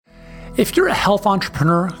If you're a health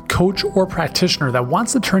entrepreneur, coach, or practitioner that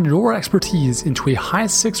wants to turn your expertise into a high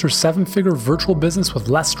 6 or 7-figure virtual business with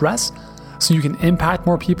less stress, so you can impact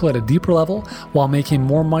more people at a deeper level while making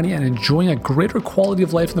more money and enjoying a greater quality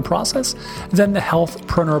of life in the process, then the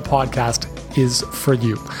Healthpreneur Podcast is for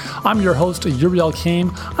you. I'm your host, Uriel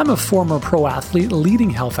Kame. I'm a former pro athlete, leading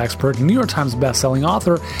health expert, New York Times bestselling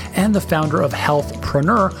author, and the founder of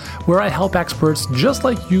Healthpreneur, where I help experts just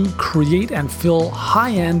like you create and fill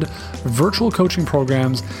high-end virtual coaching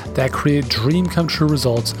programs that create dream come true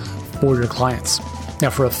results for your clients. Now,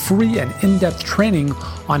 for a free and in-depth training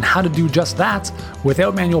on how to do just that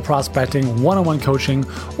without manual prospecting, one-on-one coaching,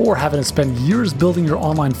 or having to spend years building your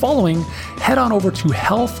online following, head on over to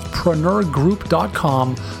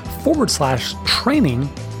healthpreneurgroup.com/training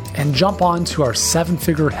and jump on to our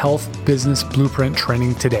 7-figure health business blueprint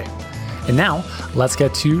training today. And now, let's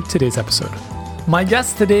get to today's episode. My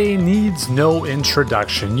guest today needs no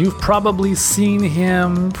introduction. You've probably seen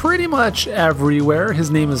him pretty much everywhere. His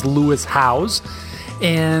name is Lewis Howes.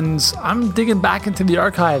 And I'm digging back into the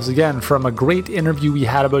archives again from a great interview we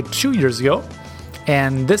had about 2 years ago.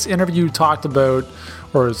 And this interview talked about,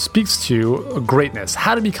 or speaks to, greatness,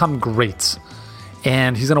 how to become great.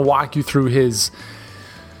 And he's going to walk you through his,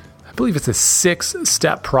 I believe it's a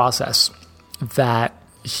 6-step process that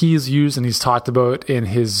he's used and he's talked about in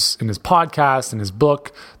his podcast, in his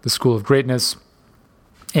book, The School of Greatness.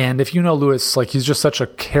 And if you know Lewis, like, he's just such a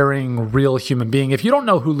caring, real human being. If you don't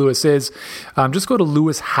know who Lewis is, just go to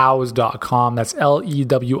lewishowes.com. That's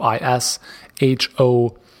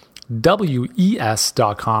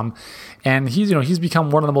LEWISHOWES.com. And he's become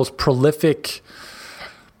one of the most prolific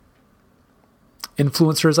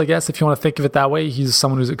influencers, I guess, if you want to think of it that way. He's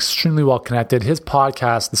someone who's extremely well connected. His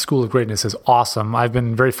podcast, The School of Greatness, is awesome. I've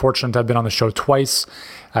been very fortunate. I've been on the show twice.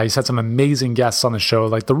 He's had some amazing guests on the show,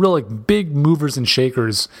 like the real big movers and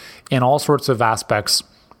shakers in all sorts of aspects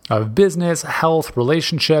of business, health,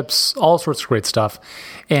 relationships, all sorts of great stuff.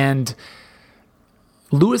 And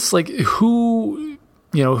Lewis, who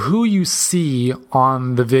you see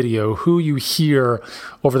on the video, who you hear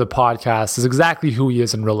over the podcast is exactly who he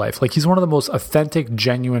is in real life. Like, he's one of the most authentic,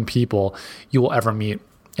 genuine people you will ever meet.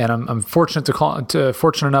 And I'm fortunate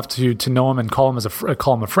fortunate enough to know him and call him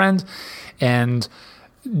a friend, and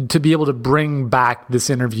to be able to bring back this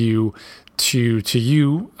interview to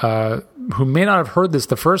you, who may not have heard this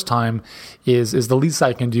the first time, is the least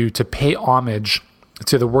I can do to pay homage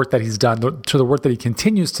to the work that he's done, to the work that he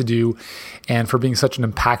continues to do, and for being such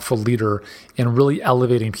an impactful leader in really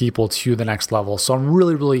elevating people to the next level. So I'm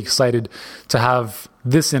really, really excited to have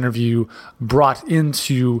this interview brought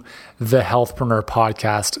into the Healthpreneur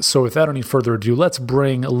Podcast. So without any further ado, let's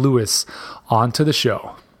bring Lewis onto the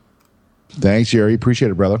show. Thanks, Jerry. Appreciate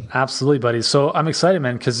it, brother. Absolutely, buddy. So I'm excited,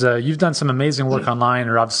 man, because you've done some amazing work online.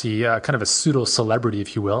 You're obviously kind of a pseudo-celebrity,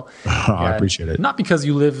 if you will. I appreciate it. Not because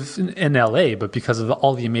you live in LA, but because of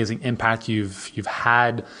all the amazing impact you've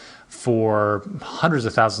had for hundreds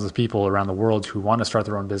of thousands of people around the world who want to start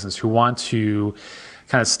their own business, who want to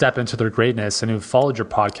kind of step into their greatness, and who followed your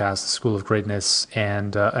podcast, The School of Greatness,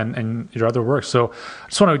 and your other work. So I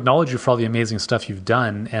just want to acknowledge you for all the amazing stuff you've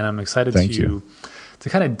done, and I'm excited to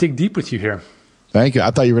kind of dig deep with you here. Thank you. I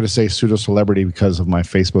thought you were going to say pseudo-celebrity because of my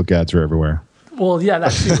Facebook ads are everywhere. Well, yeah,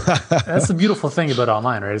 that's the beautiful thing about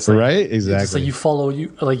online, right? It's like, right? Exactly. It's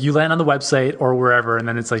like you land on the website or wherever, and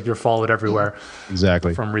then it's like you're followed everywhere.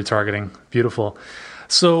 Exactly. From retargeting. Beautiful.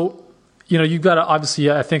 So, you've got to, obviously,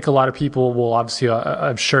 I think a lot of people will obviously,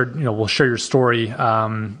 I'm sure, will share your story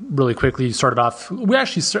really quickly. You started off, we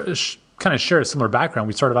actually kind of share a similar background.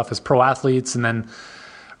 We started off as pro athletes and then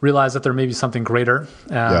realized that there may be something greater.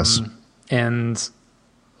 Yes. And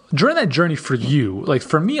during that journey for you, like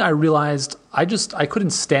for me, I realized I couldn't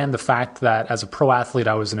stand the fact that as a pro athlete,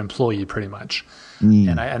 I was an employee pretty much.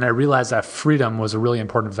 And I realized that freedom was a really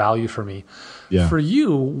important value for me. Yeah. For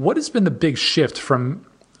you, what has been the big shift from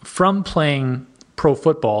playing pro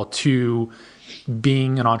football to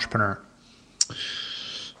being an entrepreneur?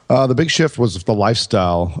 The big shift was the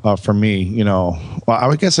lifestyle for me.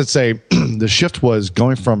 I guess I'd say the shift was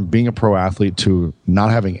going from being a pro athlete to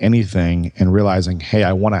not having anything and realizing, hey,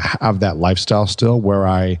 I want to have that lifestyle still where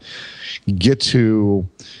I get to,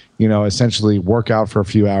 essentially work out for a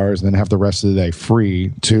few hours and then have the rest of the day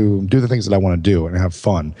free to do the things that I want to do and have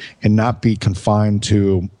fun and not be confined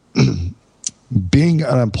to being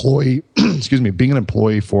an employee, being an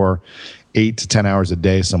employee for 8 to 10 hours a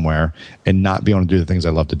day somewhere and not be able to do the things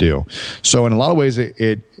I love to do. So in a lot of ways,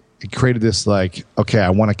 it created this okay, I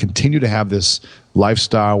want to continue to have this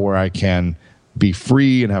lifestyle where I can be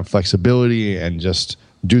free and have flexibility and just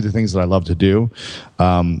do the things that I love to do.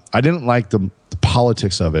 I didn't like the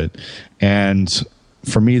politics of it. And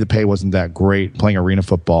for me, the pay wasn't that great playing arena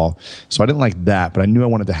football. So I didn't like that, but I knew I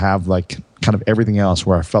wanted to have like kind of everything else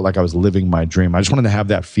where I felt like I was living my dream. I just wanted to have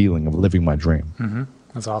that feeling of living my dream. Mm-hmm.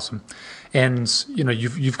 That's awesome. And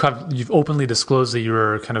you've openly disclosed that you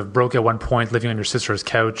were kind of broke at one point, living on your sister's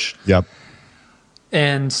couch. Yep.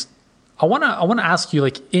 And I want to ask you,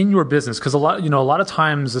 like, in your business, because a lot of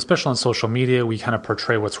times, especially on social media, we kind of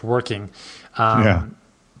portray what's working.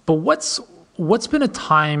 But what's been a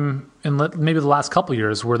time in maybe the last couple of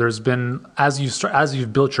years where there's been, as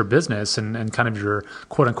you've built your business and kind of your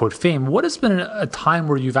quote unquote fame, what has been a time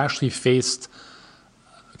where you've actually faced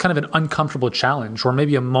kind of an uncomfortable challenge, or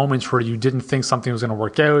maybe a moment where you didn't think something was going to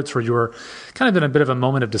work out, or you were kind of in a bit of a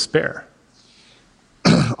moment of despair?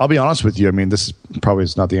 I'll be honest with you. I mean, this is probably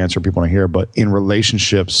not the answer people want to hear, but in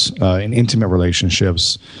relationships, in intimate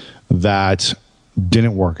relationships that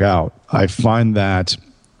didn't work out, I find that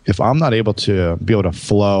if I'm not able to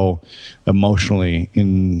flow emotionally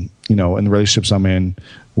in the relationships I'm in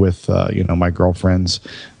with, my girlfriends,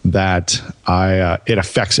 that it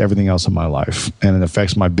affects everything else in my life, and it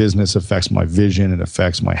affects my business, affects my vision, it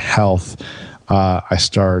affects my health. I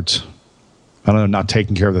start, not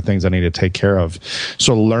taking care of the things I need to take care of.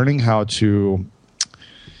 So learning how to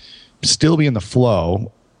still be in the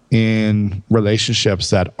flow in relationships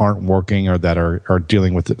that aren't working or that are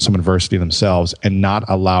dealing with some adversity themselves, and not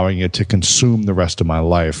allowing it to consume the rest of my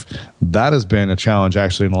life. That has been a challenge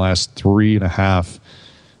actually in the last 3.5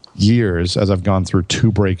 years, as I've gone through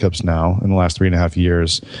 2 breakups now in the last 3.5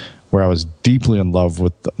 years, where I was deeply in love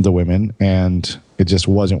with the women and it just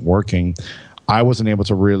wasn't working. I wasn't able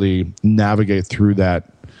to really navigate through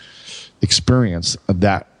that experience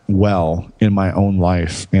that well in my own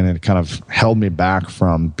life, and it kind of held me back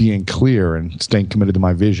from being clear and staying committed to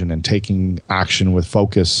my vision and taking action with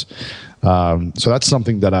focus. So that's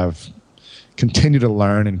something that I've continued to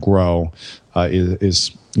learn and grow, is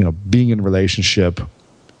being in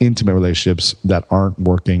intimate relationships that aren't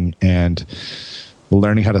working, and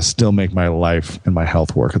learning how to still make my life and my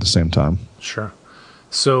health work at the same time. Sure.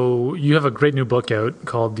 So you have a great new book out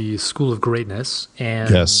called The School of Greatness, and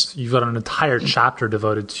yes, you've got an entire chapter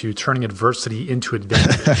devoted to turning adversity into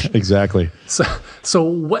advantage. Exactly. So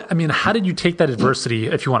what? I mean, how did you take that adversity,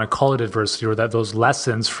 if you want to call it adversity, or those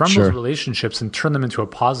lessons from those relationships, and turn them into a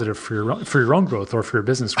positive for your own growth or for your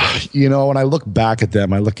business growth? When I look back at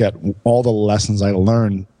them, I look at all the lessons I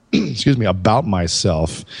learned, about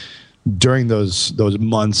myself during those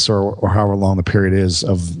months or however long the period is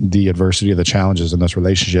of the adversity of the challenges in those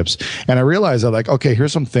relationships. And I realized that, like, okay,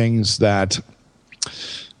 here's some things that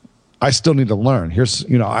I still need to learn. Here's,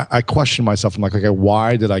 I question myself. I'm like, okay,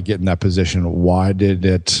 why did I get in that position? Why did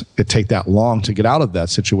it take that long to get out of that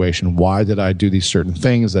situation? Why did I do these certain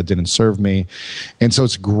things that didn't serve me? And so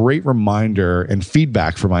it's a great reminder and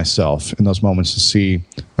feedback for myself in those moments to see,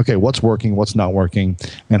 okay, what's working, what's not working,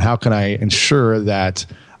 and how can I ensure that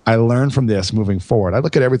I learn from this moving forward. I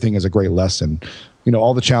look at everything as a great lesson.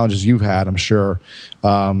 All the challenges you've had, I'm sure,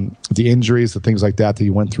 the injuries, the things like that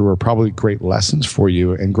you went through are probably great lessons for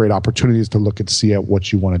you and great opportunities to look and see at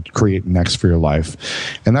what you want to create next for your life.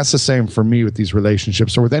 And that's the same for me with these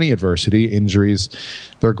relationships or with any adversity, injuries.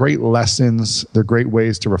 They're great lessons. They're great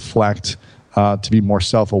ways to reflect, to be more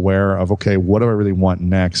self-aware of, okay, what do I really want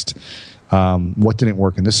next? What didn't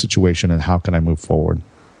work in this situation, and how can I move forward?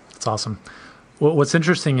 That's awesome. Well, what's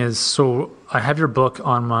interesting is, so I have your book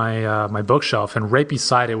on my my bookshelf, and right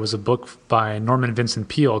beside it was a book by Norman Vincent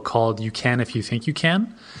Peale called "You Can If You Think You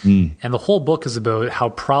Can," and the whole book is about how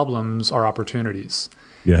problems are opportunities.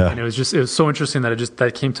 Yeah, and it was so interesting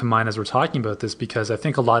that came to mind as we're talking about this, because I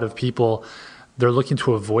think a lot of people, they're looking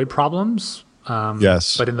to avoid problems.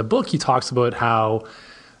 Yes, but in the book he talks about how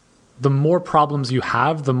the more problems you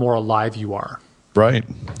have, the more alive you are. Right.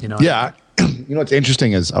 Yeah. What's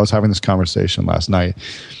interesting is I was having this conversation last night,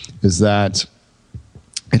 is that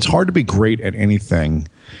it's hard to be great at anything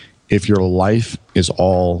if your life is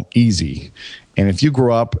all easy. And if you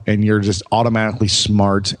grow up and you're just automatically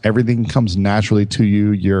smart, everything comes naturally to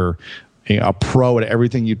you, you're a pro at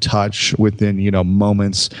everything you touch within,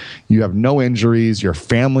 moments. You have no injuries. Your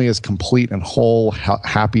family is complete and whole,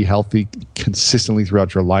 happy, healthy, consistently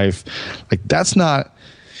throughout your life. Like, that's not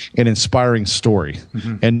an inspiring story.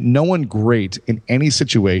 Mm-hmm. And no one great in any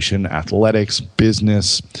situation, athletics,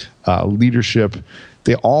 business, leadership,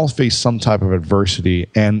 they all face some type of adversity,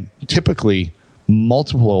 and typically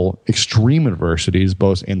multiple extreme adversities,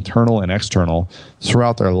 both internal and external,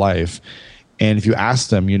 throughout their life. And if you ask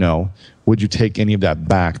them, would you take any of that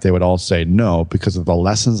back? They would all say no, because of the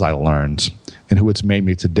lessons I learned and who it's made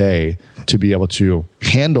me today to be able to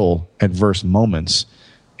handle adverse moments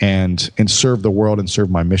and serve the world and serve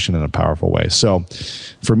my mission in a powerful way. So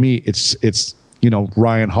for me, it's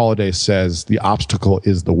Ryan Holiday says the obstacle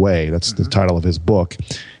is the way. That's the title of his book.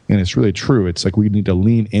 And it's really true. It's like we need to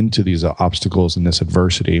lean into these obstacles and this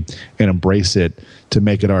adversity and embrace it to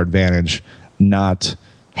make it our advantage, not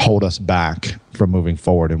hold us back from moving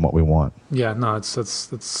forward in what we want. Yeah, no,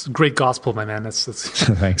 it's great gospel, my man. That's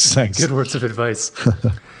thanks. Good words of advice.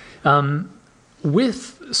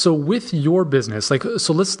 With your business,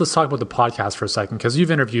 so let's talk about the podcast for a second, because you've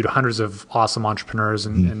interviewed hundreds of awesome entrepreneurs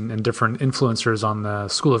and different influencers on the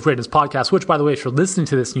School of Greatness podcast, which, by the way, if you're listening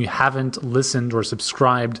to this and you haven't listened or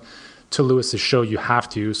subscribed to Lewis's show, you have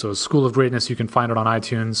to. So School of Greatness, you can find it on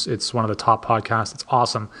iTunes. It's one of the top podcasts. It's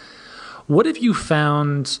awesome. What have you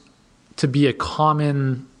found to be a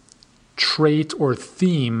common trait or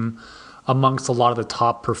theme amongst a lot of the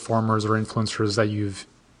top performers or influencers that you've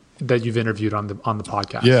interviewed on the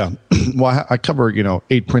podcast? Yeah. Well, I cover,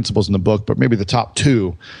 8 principles in the book, but maybe the top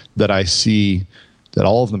 2 that I see that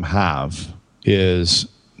all of them have is,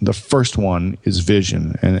 the first one is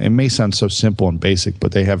vision. And it may sound so simple and basic,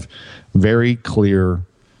 but they have very clear,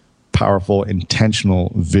 powerful,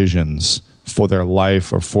 intentional visions for their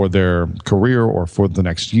life or for their career or for the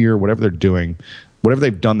next year, whatever they're doing, whatever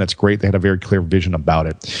they've done that's great, they had a very clear vision about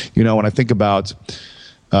it. When I think about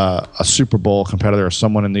a Super Bowl competitor or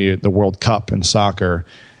someone in the World Cup in soccer,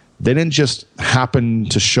 they didn't just happen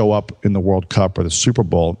to show up in the World Cup or the Super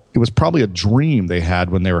Bowl. It was probably a dream they had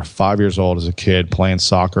when they were 5 years old as a kid, playing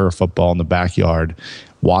soccer or football in the backyard,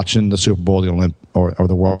 watching the Super Bowl, or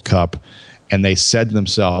the World Cup. And they said to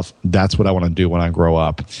themselves, that's what I want to do when I grow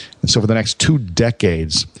up. And so for the next 2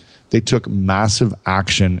 decades, they took massive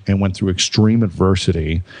action and went through extreme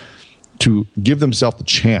adversity to give themselves the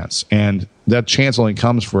chance. And that chance only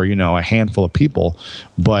comes for, a handful of people.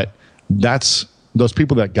 But that's those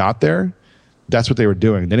people that got there, that's what they were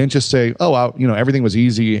doing. They didn't just say, everything was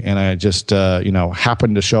easy and I just,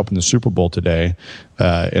 happened to show up in the Super Bowl today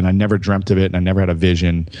and I never dreamt of it and I never had a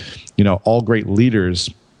vision. All great leaders,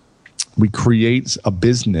 we create a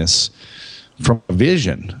business from a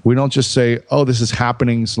vision. We don't just say, this is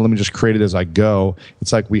happening, so let me just create it as I go.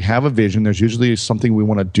 It's like we have a vision. There's usually something we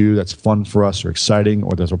want to do that's fun for us or exciting,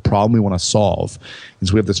 or there's a problem we want to solve. And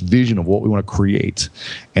so we have this vision of what we want to create.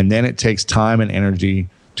 And then it takes time and energy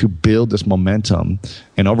to build this momentum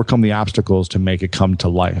and overcome the obstacles to make it come to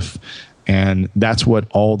life. And that's what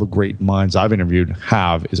all the great minds I've interviewed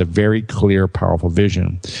have, is a very clear, powerful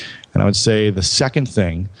vision. And I would say the second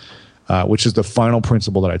thing, which is the final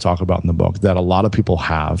principle that I talk about in the book, that a lot of people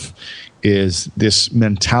have, is this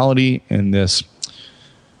mentality and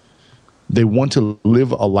they want to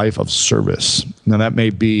live a life of service. Now, that may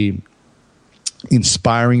be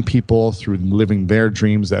inspiring people through living their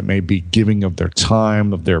dreams. That may be giving of their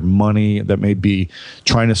time, of their money. That may be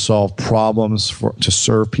trying to solve problems to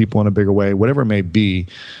serve people in a bigger way. Whatever it may be,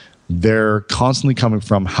 they're constantly coming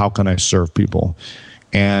from, how can I serve people?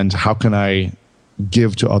 And how can I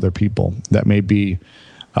give to other people? That may be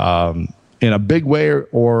in a big way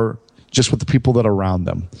or just with the people that are around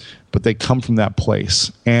them, but they come from that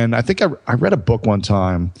place. And I think I read a book one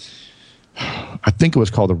time. I think it was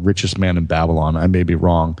called The Richest Man in Babylon. I may be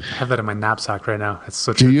wrong. I have that in my knapsack right now. It's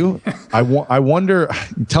so true. Do you? I wonder,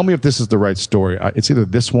 tell me if this is the right story. It's either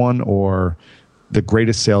this one or The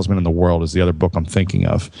Greatest Salesman in the World is the other book I'm thinking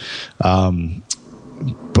of.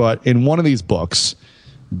 But in one of these books,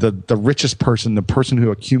 the richest person, the person who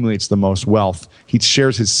accumulates the most wealth, he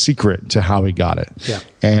shares his secret to how he got it,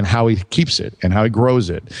 and how he keeps it and how he grows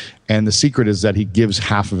it. And the secret is that he gives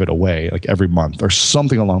half of it away, like every month or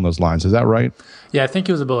something along those lines. Is that right? Yeah, I think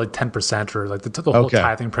it was about like 10% or like the whole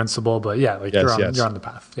tithing principle. But yeah, like you're on the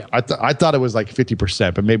path. Yeah, I thought it was like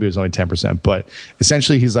 50%, but maybe it was only 10%. But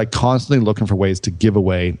essentially, he's like constantly looking for ways to give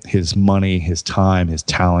away his money, his time, his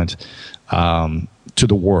talent to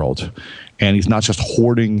the world. And he's not just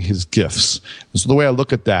hoarding his gifts. And so the way I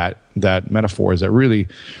look at that metaphor is that really,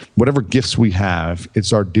 whatever gifts we have,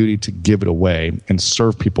 it's our duty to give it away and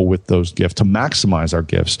serve people with those gifts, to maximize our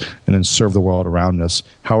gifts, and then serve the world around us,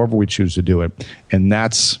 however we choose to do it. And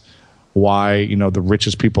that's why, the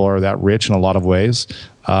richest people are that rich in a lot of ways.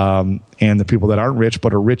 And the people that aren't rich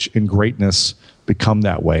but are rich in greatness become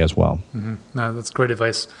that way as well. Mm-hmm. No, that's great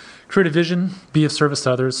advice. Create a vision, be of service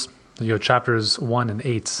to others. Chapters 1 and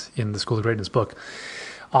 8 in the School of Greatness book.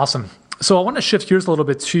 Awesome. So I want to shift gears a little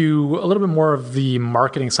bit more of the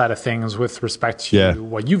marketing side of things with respect to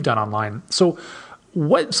what you've done online. So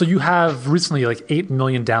you have recently like 8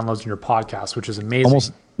 million downloads in your podcast, which is amazing.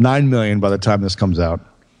 Almost 9 million by the time this comes out.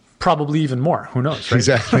 probably even more. Who knows, right?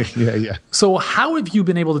 Exactly. Yeah. So how have you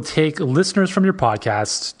been able to take listeners from your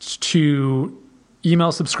podcast to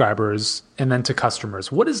email subscribers and then to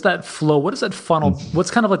customers? What is that flow? What is that funnel?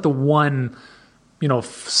 What's kind of like the one,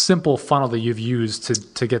 simple funnel that you've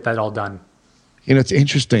used to get that all done? It's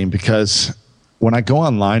interesting because when I go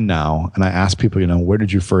online now and I ask people, where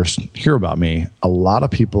did you first hear about me? A lot of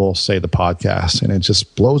people say the podcast, and it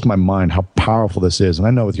just blows my mind how powerful this is. And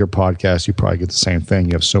I know with your podcast, you probably get the same thing.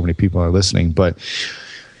 You have so many people that are listening, but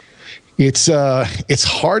it's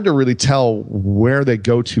hard to really tell where they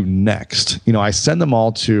go to next. I send them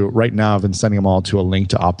all to, right now I've been sending them all to a link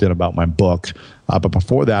to opt in about my book. But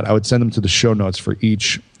before that, I would send them to the show notes for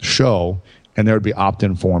each show, and there would be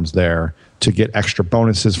opt-in forms there to get extra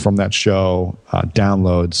bonuses from that show,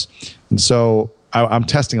 downloads. And so I'm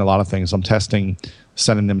testing a lot of things. I'm testing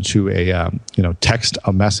sending them to a text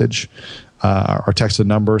a message or text a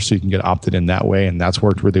number so you can get opted in that way, and that's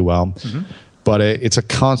worked really well. Mm-hmm. But it's a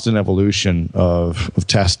constant evolution of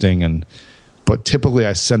testing, but typically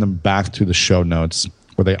I send them back to the show notes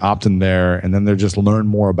where they opt in there, and then they just learn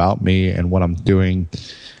more about me and what I'm doing.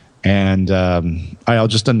 And I'll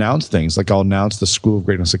just announce things, like I'll announce the School of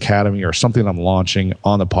Greatness Academy or something I'm launching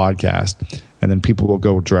on the podcast, and then people will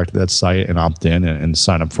go direct to that site and opt in and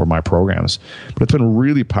sign up for my programs. But it's been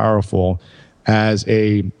really powerful as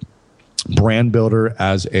a brand builder,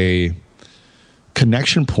 as a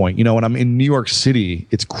connection point. When I'm in New York City,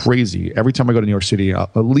 it's crazy. Every time I go to New York City,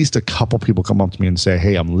 at least a couple people come up to me and say,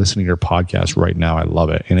 "Hey, I'm listening to your podcast right now. I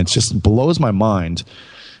love it." And it just blows my mind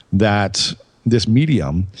that this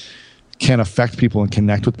medium can affect people and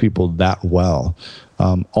connect with people that well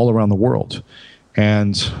all around the world.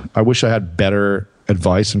 And I wish I had better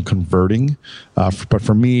advice in converting. But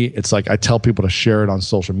for me, it's like I tell people to share it on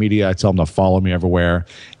social media. I tell them to follow me everywhere.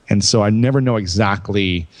 And so I never know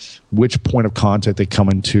exactly which point of contact they come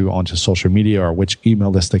onto social media or which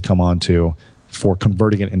email list they come onto for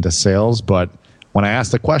converting it into sales. But when I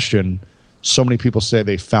ask the question, so many people say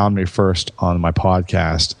they found me first on my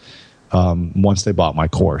podcast once they bought my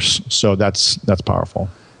course. So that's powerful.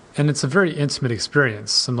 And it's a very intimate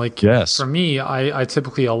experience. And yes. For me,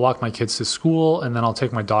 I'll walk my kids to school, and then I'll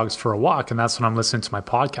take my dogs for a walk, and that's when I'm listening to my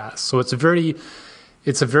podcast. So it's a very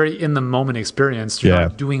in the moment experience. You're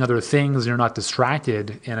not doing other things, you're not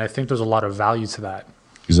distracted, and I think there's a lot of value to that.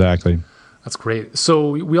 Exactly. That's great. So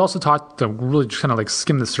we also talked to really just kind of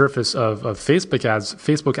skim the surface of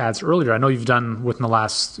Facebook ads earlier. I know you've done within the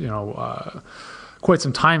last quite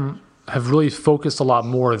some time, have really focused a lot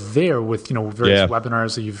more there with various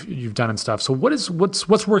webinars that you've done and stuff. So what's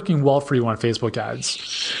working well for you on Facebook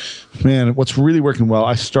ads? Man, what's really working well,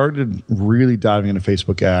 I started really diving into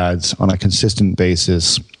Facebook ads on a consistent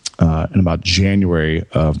basis in about January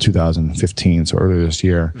of 2015, so earlier this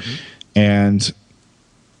year. Mm-hmm. And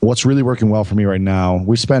what's really working well for me right now,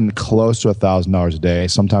 we spend close to $1,000 a day,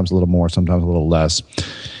 sometimes a little more, sometimes a little less.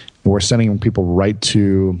 We're sending people right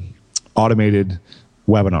to automated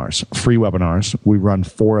webinars, free webinars. We run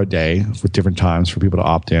 4 a day with different times for people to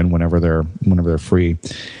opt in whenever they're free.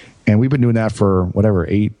 And we've been doing that for whatever,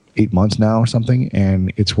 eight months now or something,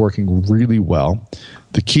 and it's working really well.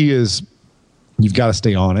 The key is you've got to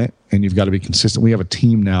stay on it, and you've got to be consistent. We have a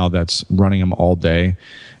team now that's running them all day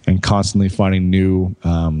and constantly finding new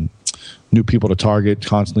people to target,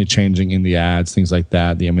 constantly changing in the ads, things like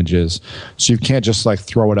that, the images. So you can't just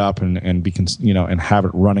throw it up and be and have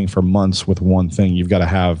it running for months with one thing. You've got to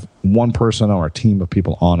have one person or a team of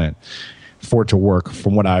people on it for it to work,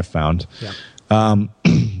 from what I've found. Yeah.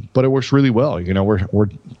 But it works really well. We're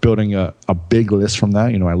building a big list from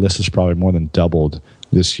that. My list has probably more than doubled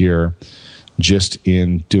this year just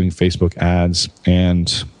in doing Facebook ads,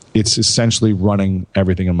 and it's essentially running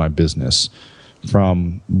everything in my business.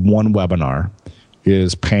 From one webinar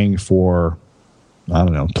is paying for,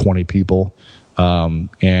 20 people,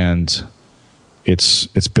 and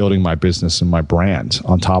it's building my business and my brand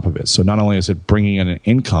on top of it. So not only is it bringing in an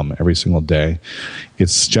income every single day,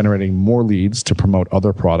 it's generating more leads to promote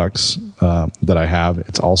other products that I have.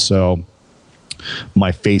 It's also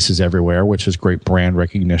my face is everywhere, which is great brand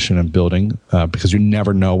recognition and building, because you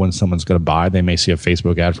never know when someone's going to buy. They may see a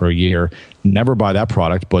Facebook ad for a year, never buy that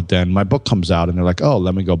product, but then my book comes out and they're like, oh,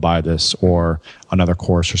 let me go buy this, or another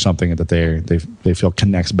course or something that they feel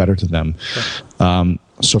connects better to them. Sure.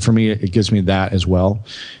 So for me, it gives me that as well.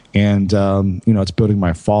 And, it's building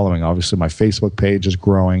my following. Obviously, my Facebook page is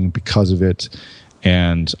growing because of it,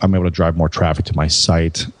 and I'm able to drive more traffic to my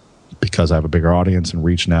site because I have a bigger audience and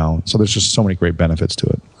reach now. So there's just so many great benefits to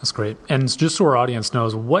it. That's great. And just so our audience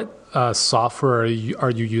knows, what software are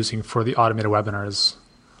you using for the automated webinars?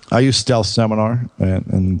 I use Stealth Seminar,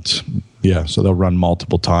 and Yeah, so they'll run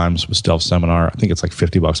multiple times with Stealth Seminar. I think it's like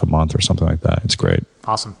 $50 a month or something like that. It's great.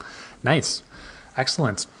 Awesome. Nice.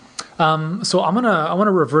 Excellent. So I want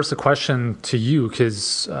to reverse the question to you,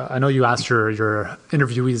 because I know you asked your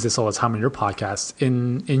interviewees this all the time on your podcast.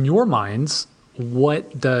 In your minds,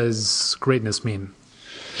 what does greatness mean?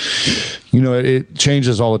 It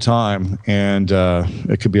changes all the time, and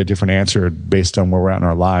it could be a different answer based on where we're at in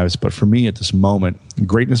our lives. But for me at this moment,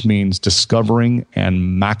 greatness means discovering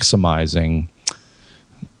and maximizing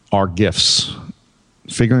our gifts,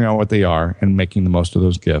 figuring out what they are and making the most of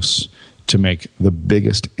those gifts to make the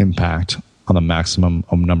biggest impact on the maximum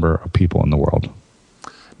number of people in the world.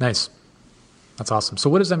 Nice. That's awesome. So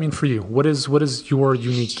what does that mean for you? What is your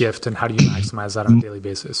unique gift, and how do you maximize that on a daily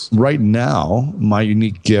basis? Right now, my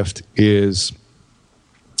unique gift is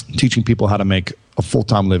teaching people how to make a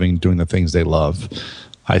full-time living doing the things they love.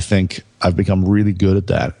 I think I've become really good at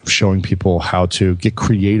that, showing people how to get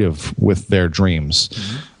creative with their dreams.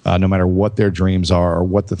 No matter what their dreams are or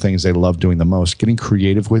what the things they love doing the most, getting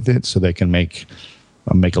creative with it so they can make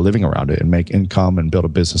a living around it and make income and build a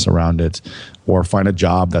business around it, or find a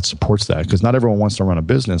job that supports that. Because not everyone wants to run a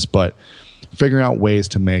business, but figuring out ways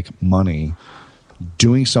to make money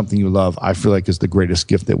doing something you love, I feel like is the greatest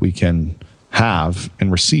gift that we can have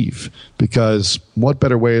and receive. Because what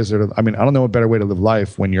better way is there I don't know a better way to live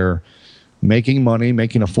life when you're making money,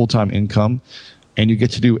 making a full-time income, and you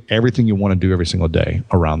get to do everything you want to do every single day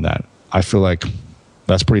around that. I feel like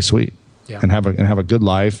that's pretty sweet. Yeah. And have a good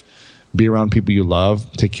life, be around people you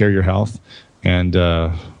love, take care of your health. And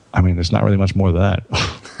there's not really much more to that.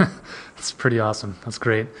 That's pretty awesome. That's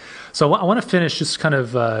great. So I want to finish just kind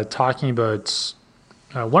of talking about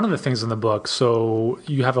one of the things in the book. So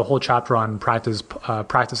you have a whole chapter on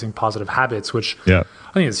practicing positive habits, which I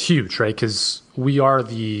think is huge, right? Because we are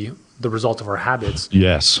the result of our habits.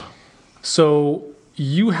 Yes. So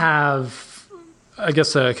you have, I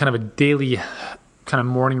guess, a kind of a daily kind of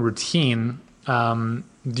morning routine. Do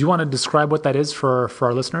you want to describe what that is for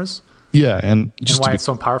our listeners? Yeah, and why it's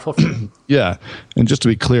so powerful for you? Yeah, and just to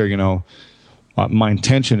be clear, my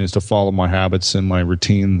intention is to follow my habits and my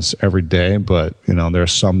routines every day, but there are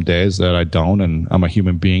some days that I don't, and I'm a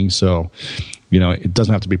human being, so it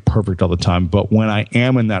doesn't have to be perfect all the time. But when I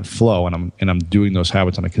am in that flow and I'm doing those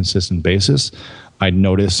habits on a consistent basis, I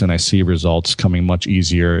notice and I see results coming much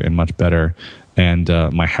easier and much better, and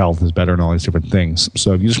my health is better and all these different things.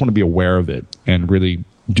 So you just want to be aware of it and really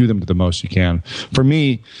do them to the most you can. For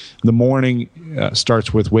me, the morning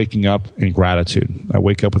starts with waking up in gratitude. I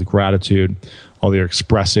wake up with gratitude. I'll either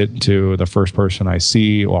express it to the first person I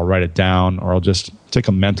see, or I'll write it down, or I'll just take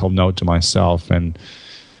a mental note to myself and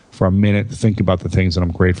for a minute think about the things that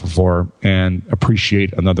I'm grateful for and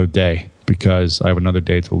appreciate another day, because I have another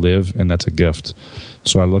day to live, and that's a gift.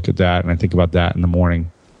 So I look at that and I think about that in the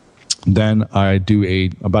morning. Then I do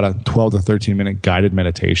about a 12 to 13 minute guided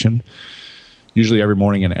meditation, usually every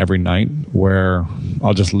morning and every night, where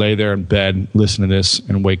I'll just lay there in bed, listen to this,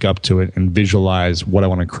 and wake up to it and visualize what I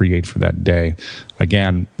want to create for that day.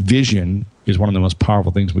 Again, vision is one of the most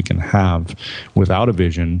powerful things we can have. Without a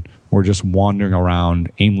vision, we're just wandering around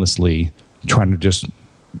aimlessly, trying to just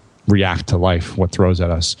react to life, what throws at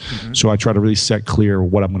us. Mm-hmm. So I try to really set clear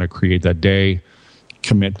what I'm going to create that day,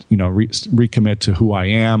 recommit to who I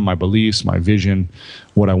am, my beliefs, my vision,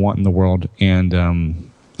 what I want in the world. And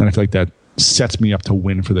I feel like that sets me up to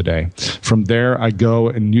win for the day. From there, I go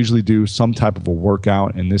and usually do some type of a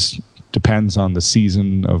workout, and this depends on the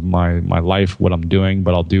season of my life, what I'm doing,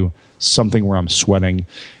 but I'll do something where I'm sweating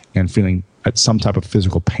and feeling at some type of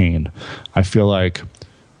physical pain. I feel like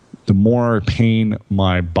the more pain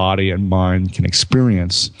my body and mind can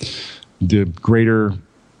experience, the greater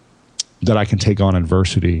that I can take on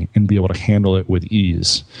adversity and be able to handle it with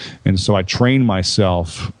ease. And so I train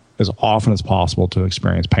myself as often as possible to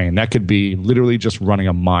experience pain. That could be literally just running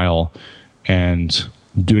a mile and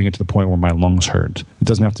doing it to the point where my lungs hurt. It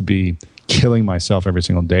doesn't have to be killing myself every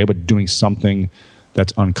single day, but doing something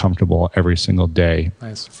that's uncomfortable every single day.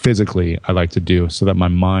 Nice. Physically, I like to do so that my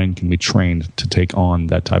mind can be trained to take on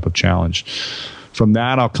that type of challenge. From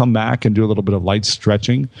that, I'll come back and do a little bit of light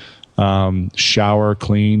stretching. Shower,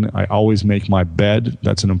 clean. I always make my bed.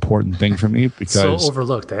 That's an important thing for me because so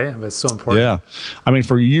overlooked, eh? But it's so important. Yeah. I mean,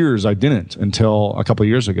 for years I didn't until a couple of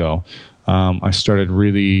years ago. I started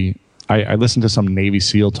really. I listened to some Navy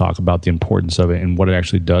SEAL talk about the importance of it and what it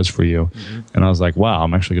actually does for you, and I was like, wow,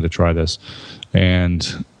 I'm actually going to try this,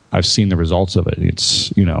 and I've seen the results of it.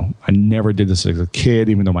 It's I never did this as a kid,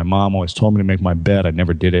 even though my mom always told me to make my bed. I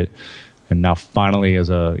never did it. And now finally, as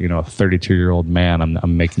a 32-year-old man,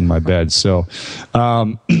 I'm making my bed. So,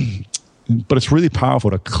 but it's really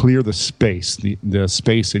powerful to clear the space, the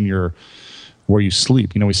space in where you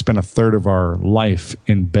sleep. We spend a third of our life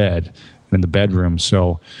in bed, in the bedroom.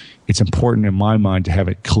 So it's important in my mind to have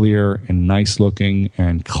it clear and nice looking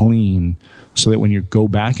and clean, so that when you go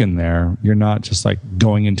back in there, you're not just like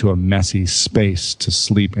going into a messy space to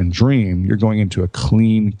sleep and dream. You're going into a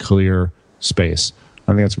clean, clear space.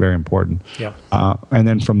 I think that's very important. Yeah. And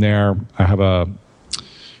then from there, I have a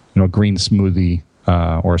green smoothie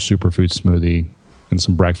or a superfood smoothie and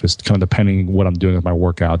some breakfast, kind of depending what I'm doing with my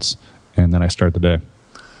workouts. And then I start the day.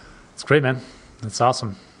 It's great, man. That's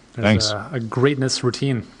awesome. Thanks. A greatness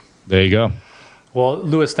routine. There you go. Well,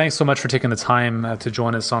 Lewis, thanks so much for taking the time to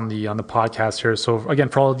join us on the podcast here. So again,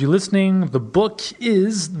 for all of you listening, the book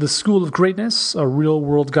is The School of Greatness, a real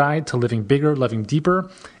world guide to living bigger, loving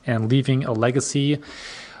deeper, and leaving a legacy.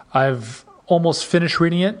 I've almost finished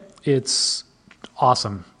reading it. It's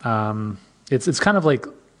awesome. It's kind of like,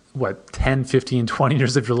 10, 15, 20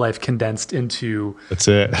 years of your life condensed into... That's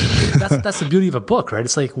it. that's the beauty of a book, right?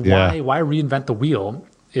 It's like, why reinvent the wheel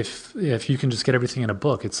if you can just get everything in a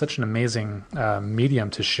book? It's such an amazing medium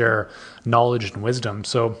to share knowledge and wisdom.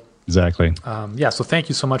 So exactly. So thank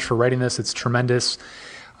you so much for writing this. It's tremendous.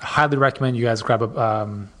 I highly recommend you guys grab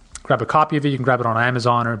a copy of it. You can grab it on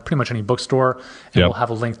Amazon or pretty much any bookstore, and we'll have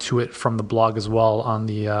a link to it from the blog as well on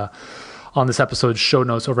the on this episode's show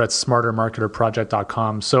notes over at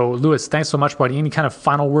smartermarketerproject.com. So, Lewis, thanks so much, buddy. Any kind of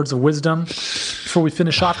final words of wisdom before we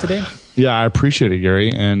finish off today? Yeah, I appreciate it,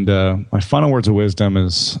 Gary. And my final words of wisdom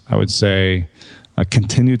is, I would say,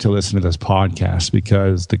 continue to listen to this podcast,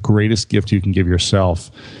 because the greatest gift you can give yourself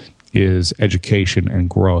is education and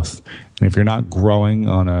growth. And if you're not growing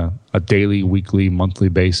on a daily, weekly, monthly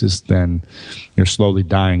basis, then you're slowly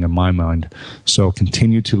dying in my mind. So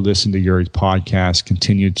continue to listen to Yuri's podcast,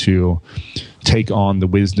 continue to take on the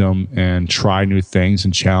wisdom and try new things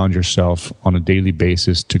and challenge yourself on a daily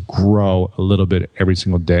basis to grow a little bit every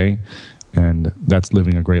single day. And that's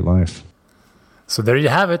living a great life. So there you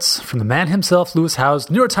have it, from the man himself, Lewis Howes,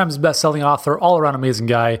 New York Times bestselling author, all-around amazing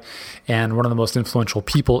guy, and one of the most influential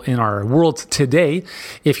people in our world today.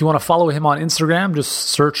 If you want to follow him on Instagram, just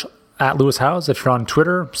search at Lewis Howes. If you're on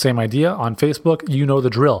Twitter, same idea. On Facebook, you know the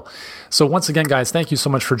drill. So once again, guys, thank you so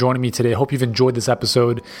much for joining me today. I hope you've enjoyed this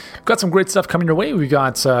episode. We've got some great stuff coming your way. We've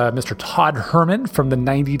got Mr. Todd Herman from the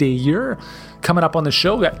 90-Day Year coming up on the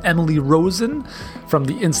show. We got Emily Rosen from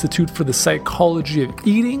the Institute for the Psychology of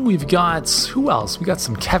Eating. We've got, who else? We got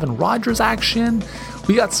some Kevin Rogers action.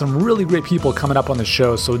 We got some really great people coming up on the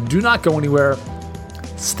show. So do not go anywhere.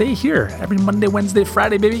 Stay here every Monday, Wednesday,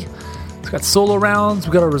 Friday, baby. We've got solo rounds.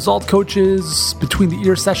 We've got our result coaches between the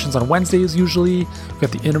ear sessions on Wednesdays usually. We've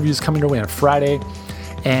got the interviews coming your way on Friday.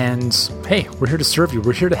 And hey, we're here to serve you.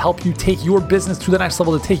 We're here to help you take your business to the next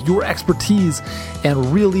level, to take your expertise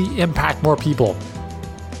and really impact more people.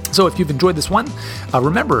 So if you've enjoyed this one,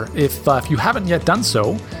 remember, if you haven't yet done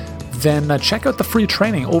so, then check out the free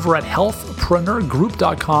training over at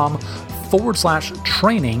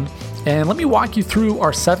healthpreneurgroup.com/training. And let me walk you through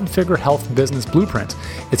our 7-figure health business blueprint.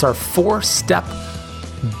 It's our 4-step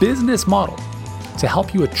business model to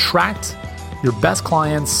help you attract your best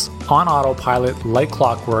clients on autopilot, like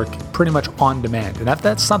clockwork, pretty much on demand. And if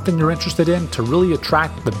that's something you're interested in, to really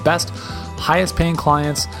attract the best, highest paying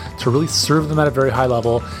clients, to really serve them at a very high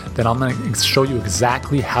level, then I'm going to show you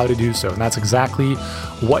exactly how to do so. And that's exactly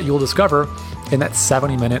what you'll discover in that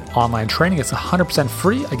 70-minute online training. It's 100%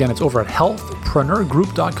 free. Again, it's over at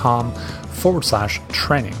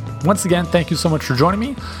healthpreneurgroup.com/training. Once again, thank you so much for joining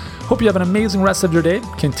me. Hope you have an amazing rest of your day.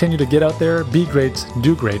 Continue to get out there, be great,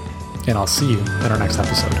 do great, and I'll see you in our next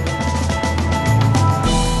episode.